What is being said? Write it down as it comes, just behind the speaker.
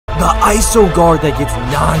The ISO guard that gets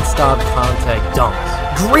non-stop contact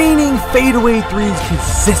dunks, greening fadeaway threes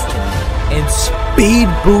consistently, and speed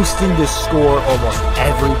boosting the score almost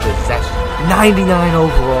every possession. 99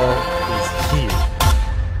 overall is here.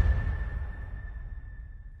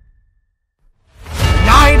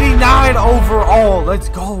 99 overall, let's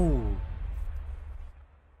go.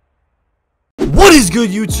 What is good,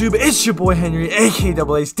 YouTube? It's your boy Henry, aka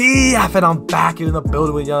DoubleH DF, and I'm back in the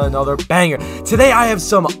building with yet another banger. Today I have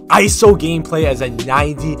some ISO gameplay as a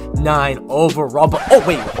 99 overall, but oh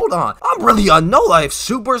wait, hold on. I'm really a no-life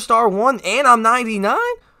superstar 1 and I'm 99?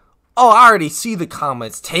 Oh, I already see the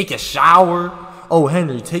comments. Take a shower. Oh,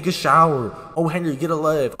 Henry, take a shower. Oh, Henry, get a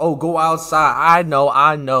life. Oh, go outside. I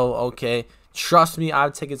know, okay. Trust me,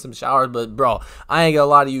 I've taken some showers, but bro, I ain't gonna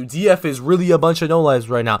lie to you. DF is really a bunch of no-lives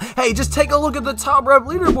right now. Hey, just take a look at the top rep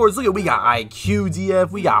leaderboards. Look at, we got IQ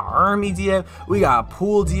DF, we got Army DF, we got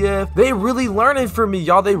Pool DF. They really learning from me,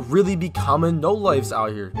 y'all. They really becoming no-lives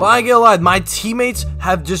out here. But I ain't gonna lie, my teammates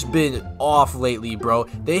have just been off lately, bro.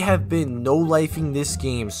 They have been no-lifing this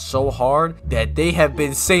game so hard that they have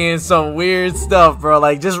been saying some weird stuff, bro.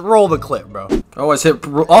 Like, just roll the clip, bro. Oh, it's hit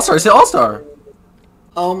All-Star, it's hit All-Star.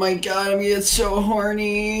 Oh my god, I'm getting so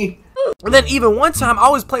horny. And then even one time I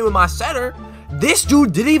was playing with my setter. This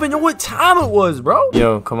dude didn't even know what time it was, bro.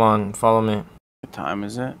 Yo, come on, follow me. What time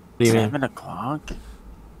is it? 7 o'clock?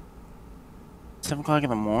 7 o'clock in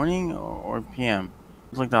the morning or PM?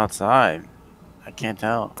 I looked outside. I can't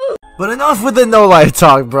tell. But enough with the no-life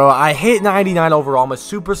talk, bro. I hit 99 overall. I'm a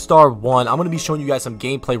superstar 1. I'm going to be showing you guys some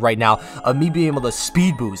gameplay right now of me being able to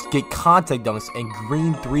speed boost, get contact dunks, and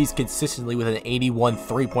green threes consistently with an 81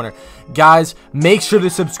 three-pointer. Guys, make sure to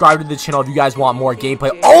subscribe to the channel if you guys want more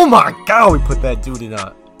gameplay. Oh my god, we put that dude in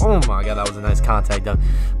a... Oh my god, that was a nice contact dunk.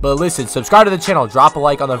 But listen, subscribe to the channel, drop a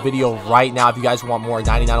like on the video right now if you guys want more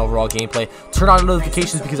 99 overall gameplay. Turn on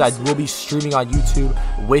notifications because I will be streaming on YouTube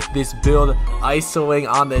with this build,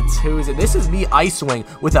 ISOing on the twos. And this is me ISOing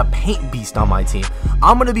with a paint beast on my team.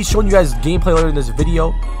 I'm going to be showing you guys gameplay later in this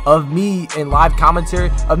video of me in live commentary,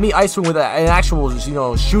 of me ISOing with an actual, you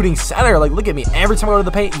know, shooting center. Like, look at me. Every time I go to the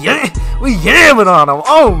paint, yeah, we yamming on him.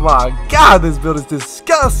 Oh my god, this build is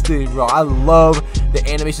disgusting, bro. I love the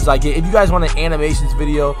animations I get. If you guys want an animations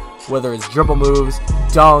video, whether it's dribble moves,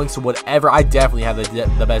 dunks, whatever, I definitely have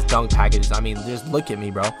the best dunk packages. I mean, just look at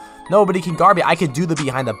me, bro. Nobody can guard me. I could do the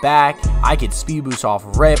behind the back. I could speed boost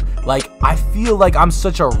off rip. Like, I feel like I'm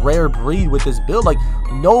such a rare breed with this build. Like,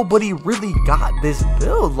 nobody really got this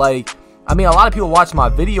build. Like, I mean, a lot of people watched my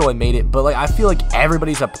video and made it, but like, I feel like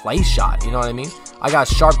everybody's a play shot. You know what I mean? I got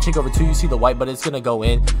sharp kick over 2. You see the white, but it's gonna go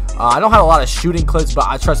in. I don't have a lot of shooting clips,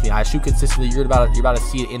 but trust me, I shoot consistently. You're about to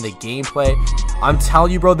see it in the gameplay. I'm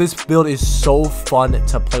telling you, bro, this build is so fun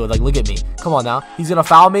to play with. Like, look at me. Come on now. He's gonna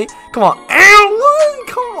foul me. Come on. And one.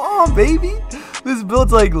 Come on, baby. This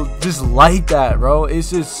build's like just like that, bro.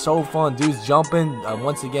 It's just so fun. Dudes jumping.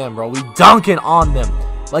 Once again, bro, we dunking on them.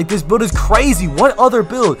 Like, this build is crazy. What other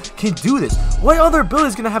build can do this? What other build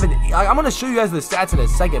is going to have an... I'm going to show you guys the stats in a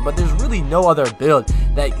second, but there's really no other build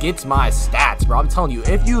that gets my stats, bro. I'm telling you,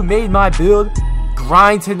 if you made my build,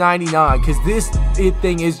 grind to 99, because this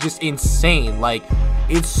thing is just insane. Like,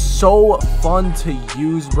 it's so fun to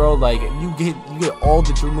use, bro. Like, you get all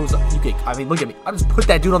the dream moves. I mean, look at me. I just put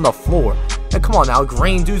that dude on the floor. And come on now,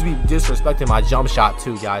 green dudes be disrespecting my jump shot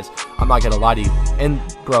too, guys. I'm not gonna lie to you. And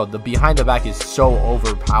bro, the behind the back is so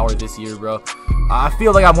overpowered this year, bro. I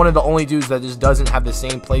feel like I'm one of the only dudes that just doesn't have the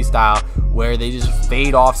same play style where they just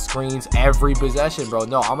fade off screens every possession, bro.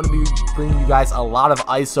 No, I'm gonna be bringing you guys a lot of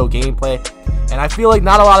ISO gameplay. And I feel like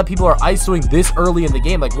not a lot of people are ISOing this early in the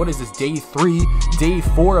game. Like, what is this, day 3, day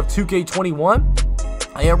 4 of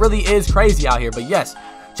 2K21? It really is crazy out here. But yes,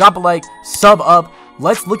 drop a like, sub up.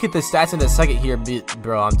 Let's look at the stats in a second here,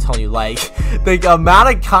 bro. I'm telling you, like, the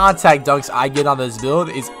amount of contact dunks I get on this build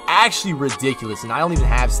is actually ridiculous. And I don't even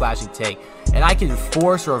have slashing take. And I can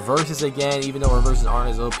force reverses again, even though reverses aren't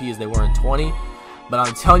as OP as they were in 20. But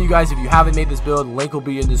I'm telling you guys, if you haven't made this build, link will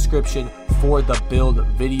be in the description for the build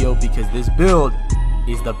video, because this build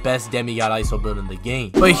is the best demigod ISO build in the game.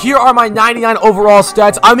 But here are my 99 overall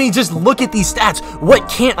stats. I mean, just look at these stats. What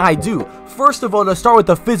can't I do? First of all, to start with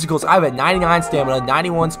the physicals, I have a 99 stamina,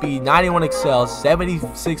 91 speed, 91 excel,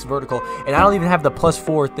 76 vertical, and I don't even have the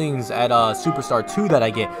 +4 things at Superstar 2 that I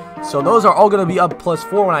get. So those are all going to be up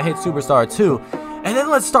 +4 when I hit Superstar 2. And then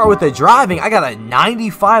let's start with the driving. I got a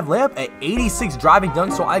 95 layup, an 86 driving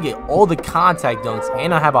dunk, so I get all the contact dunks,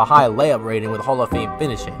 and I have a high layup rating with Hall of Fame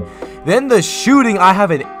finishing. Then the shooting, I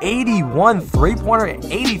have an 81 three-pointer and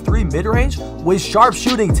 83 mid-range with sharp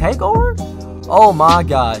shooting takeover. Oh my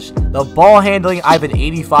gosh. The ball handling, I have an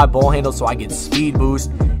 85 ball handle, so I get speed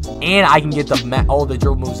boost. and I can get all the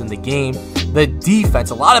dribble moves in the game. The defense,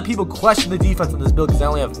 a lot of people question the defense on this build because I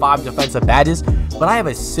only have 5 defensive badges, but I have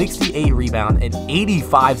a 68 rebound, an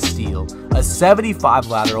 85 steal, a 75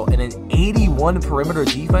 lateral, and an 81 perimeter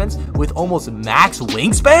defense with almost max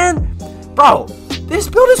wingspan. Bro, this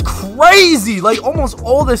build is crazy. Like, almost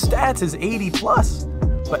all the stats is 80 plus.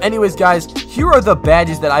 But anyways, guys, here are the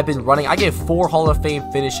badges that I've been running. I get 4 Hall of Fame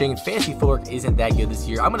finishing. Fantasy footwork isn't that good this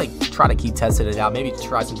year. I'm going to try to keep testing it out. Maybe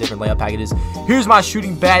try some different layup packages. Here's my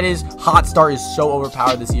shooting badges. Hot start is so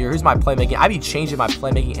overpowered this year. Here's my playmaking. I be changing my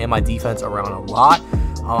playmaking and my defense around a lot.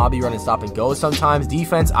 I'll be running stop and go sometimes.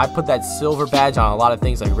 Defense, I put that silver badge on a lot of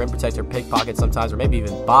things like rim protector, pickpocket sometimes, or maybe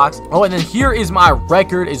even box. Oh, and then here is my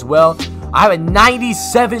record as well. I have a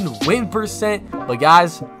 97 win percent. But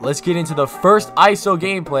guys, let's get into the first ISO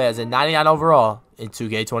gameplay as a 99 overall in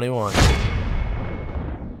 2K21.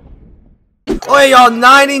 Alright, y'all,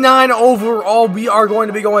 99 overall. We are going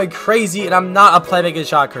to be going crazy, and I'm not a playmaking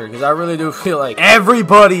shot creator because I really do feel like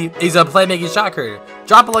everybody is a playmaking shot creator.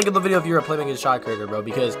 Drop a like in the video if you're a playmaking shot creator, bro,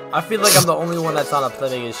 because I feel like I'm the only one that's not a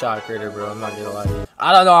playmaking shot creator, bro. I'm not gonna lie to you.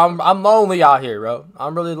 I don't know. I'm lonely out here, bro.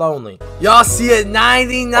 I'm really lonely. Y'all see it,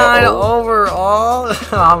 99 overall.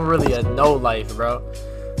 I'm really a no life, bro.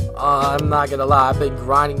 I'm not gonna lie. I've been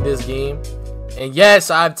grinding this game. And yes,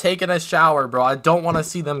 I've taken a shower, bro. I don't want to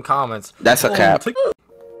see them comments. That's a cap.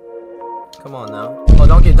 Come on now. Oh,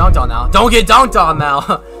 don't get dunked on now. Don't get dunked on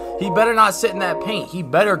now. He better not sit in that paint. He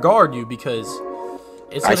better guard you because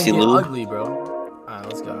it's gonna get ugly, bro. Alright,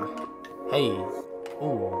 let's go. Hey.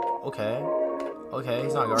 Ooh, okay. Okay,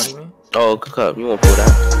 he's not guarding me. Oh, good cup. You won't pull that.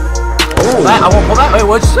 Oh, I won't pull that. Wait,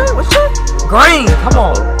 what'd you say? What'd you say? Green, come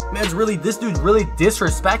on. Man's really, this dude's really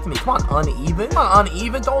disrespecting me. Come on, uneven. Come on,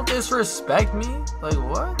 uneven. Don't disrespect me. Like,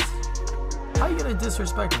 what? How you gonna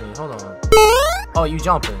disrespect me? Hold on. Oh, you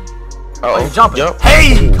jumping. Oh, you jumping. Jump.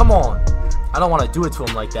 Hey, come on. I don't want to do it to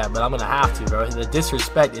him like that, but I'm gonna have to, bro. The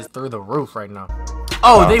disrespect is through the roof right now.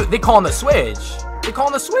 Oh, wow. They calling the switch. They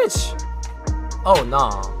calling the switch. Oh,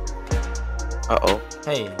 nah. Uh-oh.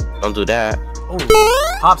 Hey. Don't do that. Oh,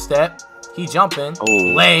 hop step. He jumping.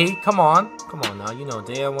 Oh. Lay. Come on. Come on now. You know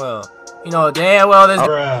damn well. You know damn well this.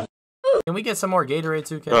 Can we get some more Gatorade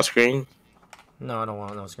 2K? No screen? No, I don't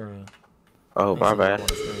want no screen. Oh, my bad.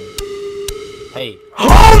 Hey.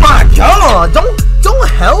 Oh my god! Don't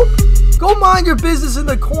help! Go mind your business in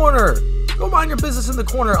the corner. Go mind your business in the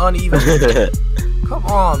corner, uneven. Come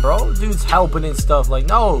on, bro. Dude's helping and stuff. Like,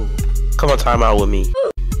 no. Come on, time out with me.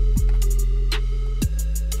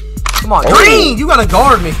 Come on, Green! You gotta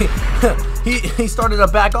guard me. he started to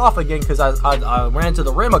back off again because I ran to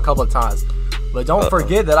the rim a couple of times. But don't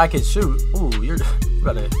forget that I can shoot. Ooh, you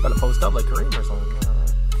better post up like Kareem or something.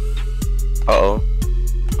 Oh.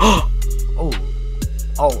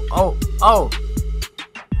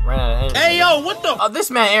 Ran out of energy. Hey, yo, what the? This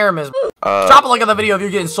man Aram is. Drop a like on the video if you're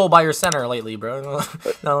getting sold by your center lately, bro.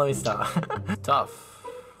 No, let me stop. Tough.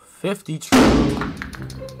 50 true.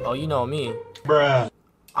 Oh, you know me. Bruh.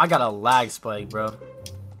 I got a lag spike, bro.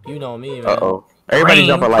 You know me, man. Everybody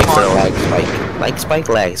jump a like for a lag spike. Like spike,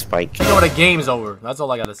 lag spike. You know the game's over. That's all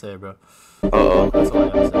I gotta say, bro. That's all I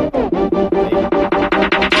gotta say. Hey.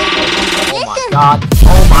 Oh my god.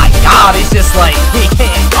 Oh my god. It's just like, he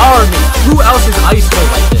can't guard me. Who else is ice cold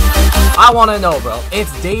like this? I wanna know, bro.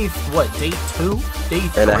 It's day 2? Day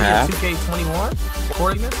 3 of 2K21?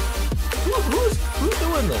 Recording this? Who's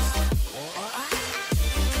doing this?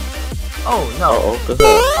 Oh no.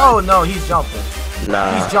 Oh no, he's jumping.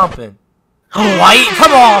 Nah. He's jumping. White,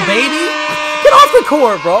 come on, baby. Get off the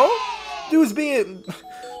court, bro. Dude's being...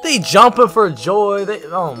 They jumping for joy.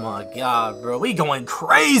 Oh my god, bro. We going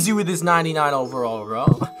crazy with this 99 overall, bro.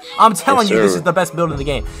 I'm telling you, this is the best build in the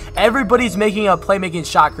game. Everybody's making a playmaking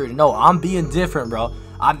shot creator. No, I'm being different, bro.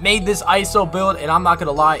 I made this ISO build, and I'm not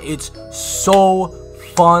gonna lie, it's so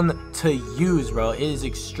fun to use, bro. It is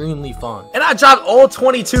extremely fun. And I dropped all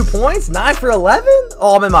 22 points, 9 for 11.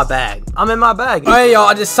 Oh, I'm in my bag. I'm in my bag. All right, y'all,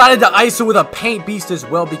 I decided to ISO with a paint beast as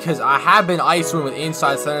well because I have been ISOing with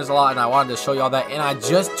inside centers a lot, and I wanted to show y'all that. And I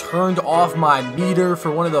just turned off my meter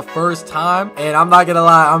for one of the first time, and I'm not gonna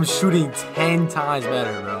lie, I'm shooting 10 times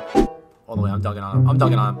better, bro. All the way, I'm dunking on him. I'm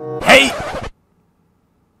dunking on him. Hey!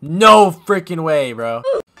 No freaking way, bro.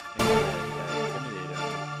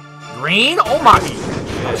 Green? Oh my!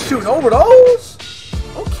 I'm shooting over those.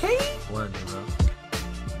 Okay.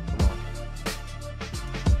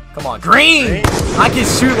 Come on, Green! I can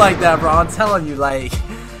shoot like that, bro. I'm telling you, like,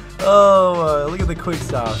 oh, look at the quick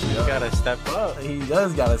stops. You gotta step up. He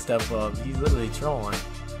does gotta step up. He's literally trolling.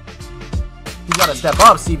 He's gotta step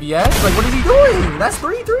up, CBS. Like, what is he doing? That's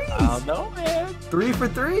 3 threes. I don't know, man. 3 for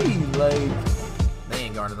 3. Like,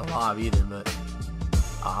 ain't guarding the lob either, but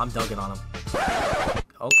I'm dunking on him.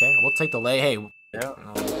 Okay, we'll take the lay. Hey. Yeah.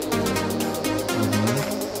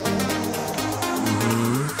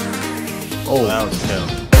 Oh, that was kill.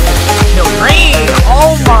 Kill Green!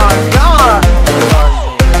 Oh my god!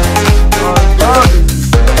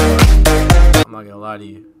 I'm not gonna lie to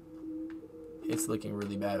you. It's looking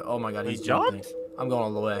really bad. Oh my god, he's jumping. I'm going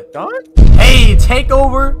all the way. Hey, take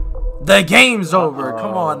over! The game's over.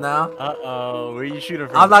 Come on now. Where you shooting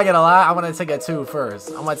from? I'm not gonna lie. I'm gonna take a 2 first.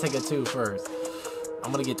 I'm gonna take a 2 first.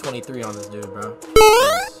 I'm gonna get 23 on this dude, bro.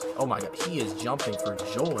 Oh my god, he is jumping for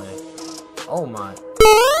joy. Oh my.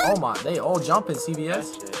 Oh my. They all jumping,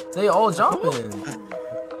 CBS. They all jumping.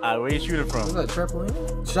 Where you shooting from? Is that trampoline?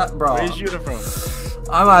 Shut, bro. Where you shooting from?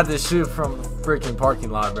 I'm about to shoot from the freaking parking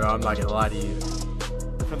lot, bro. I'm not gonna lie to you.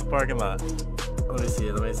 From the parking lot. Let me see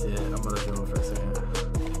it. Let me see it. I'm gonna do it for a second.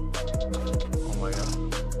 Oh my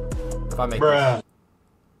god. If I make this.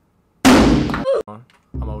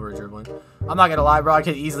 I'm over dribbling. I'm not gonna lie, bro. I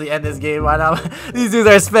could easily end this game right now. These dudes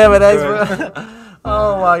are spamming X, bro.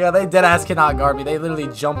 Oh my god, they deadass cannot guard me. They literally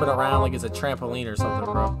jumping around like it's a trampoline or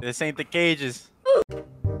something, bro. This ain't the cages.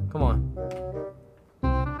 Come on.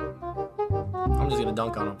 I'm just gonna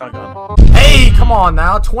dunk on him. Dunk on him. Hey, come on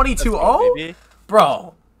now. 22-0?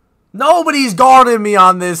 Bro. Nobody's guarding me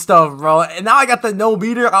on this stuff, bro. And now I got the no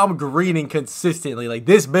beater. I'm greening consistently. Like,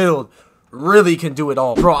 this build really can do it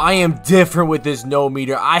all. Bro, I am different with this no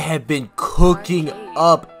meter. I have been cooking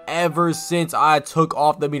up ever since I took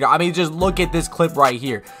off the meter. I mean, just look at this clip right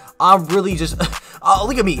here. I'm really just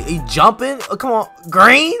look at me, he jumping. Oh, come on,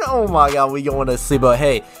 green. Oh my god, we going to sleep. But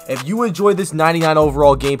hey, if you enjoyed this 99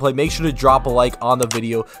 overall gameplay, make sure to drop a like on the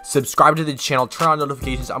video, subscribe to the channel, turn on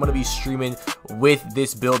notifications. I'm gonna be streaming with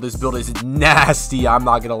this build. This build is nasty. I'm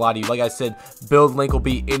not gonna lie to you. Like I said, build link will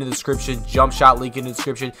be in the description, jump shot link in the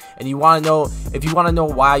description. And you want to know, if you want to know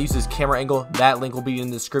why I use this camera angle, that link will be in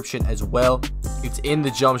the description as well. It's in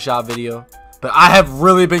the jump shot video. But I have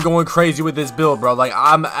really been going crazy with this build, bro. Like,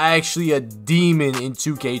 I'm actually a demon in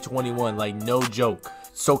 2K21. Like, no joke.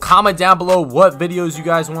 So comment down below what videos you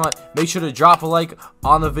guys want. Make sure to drop a like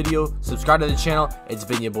on the video. Subscribe to the channel. It's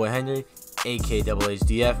been your boy Henry, aka DoubleH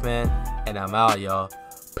DF, man. And I'm out, y'all.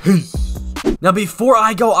 Peace. Now, before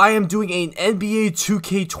I go, I am doing an NBA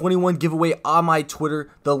 2K21 giveaway on my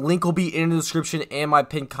Twitter. The link will be in the description and my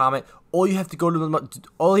pinned comment. All you have to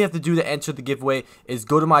do to enter the giveaway is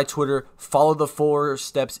go to my Twitter, follow the 4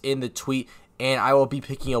 steps in the tweet, and I will be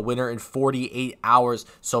picking a winner in 48 hours.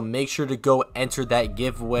 So make sure to go enter that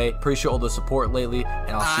giveaway. Appreciate all the support lately,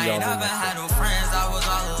 and I'll see y'all in the next one.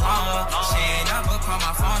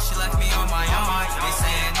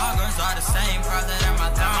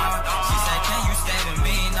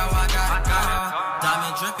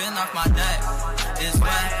 Dripping off my deck is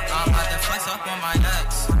wet. I'm about to flex up on my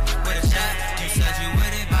necks.